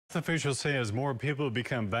Officials say as more people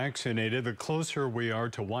become vaccinated, the closer we are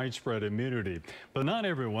to widespread immunity. But not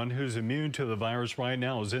everyone who's immune to the virus right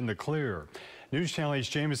now is in the clear. NewsChannel's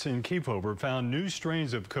Jamison Keefover found new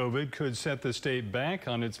strains of COVID could set the state back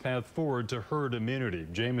on its path forward to herd immunity.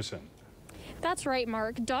 Jamison. That's right,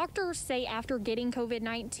 Mark. Doctors say after getting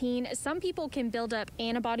COVID-19, some people can build up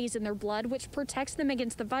antibodies in their blood, which protects them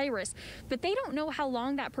against the virus. But they don't know how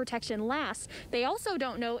long that protection lasts. They also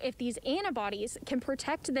don't know if these antibodies can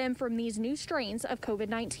protect them from these new strains of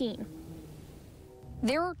COVID-19.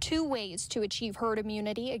 There are two ways to achieve herd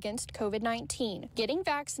immunity against COVID-19, getting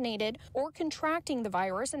vaccinated or contracting the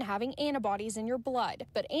virus and having antibodies in your blood.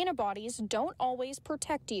 But antibodies don't always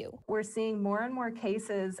protect you. We're seeing more and more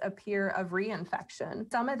cases appear of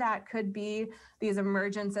reinfection. Some of that could be these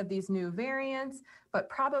emergence of these new variants, but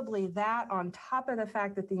probably that on top of the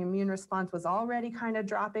fact that the immune response was already kind of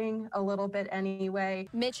dropping a little bit anyway.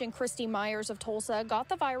 Mitch and Christy Myers of Tulsa got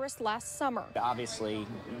the virus last summer. Obviously,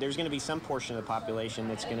 there's going to be some portion of the population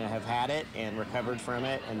that's going to have had it and recovered from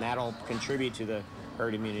it, and that'll contribute to the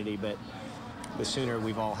herd immunity. But the sooner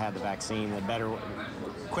we've all had the vaccine, the better,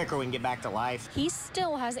 quicker we can get back to life. He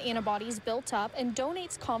still has antibodies built up and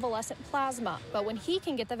donates convalescent plasma, but when he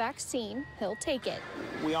can get the vaccine, he'll take it.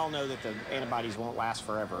 We all know that the antibodies won't last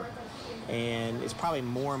forever, and it's probably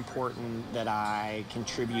more important that I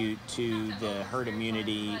contribute to the herd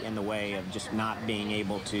immunity in the way of just not being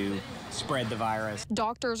able to spread the virus.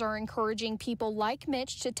 Doctors are encouraging people like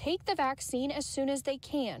Mitch to take the vaccine as soon as they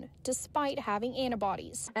can, despite having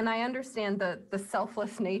antibodies. And I understand the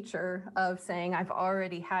selfless nature of saying I've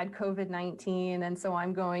already had COVID-19, and so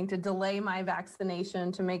I'm going to delay my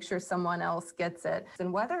vaccination to make sure someone else gets it.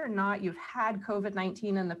 And whether or not you've had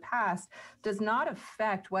COVID-19 in the past does not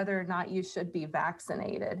affect whether or not you should be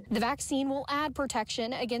vaccinated. The vaccine will add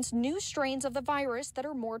protection against new strains of the virus that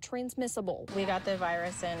are more transmissible. We got the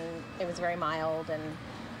virus and it was very mild and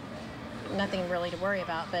nothing really to worry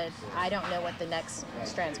about, but I don't know what the next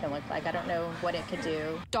strand's going to look like. I don't know what it could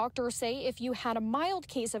do. Doctors say if you had a mild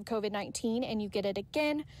case of COVID-19 and you get it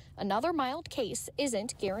again, another mild case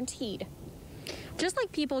isn't guaranteed. Just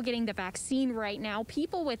like people getting the vaccine right now,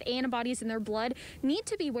 people with antibodies in their blood need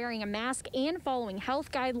to be wearing a mask and following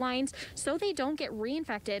health guidelines so they don't get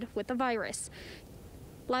reinfected with the virus.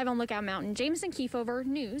 Live on Lookout Mountain, Jamison Keefover,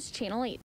 News Channel 8.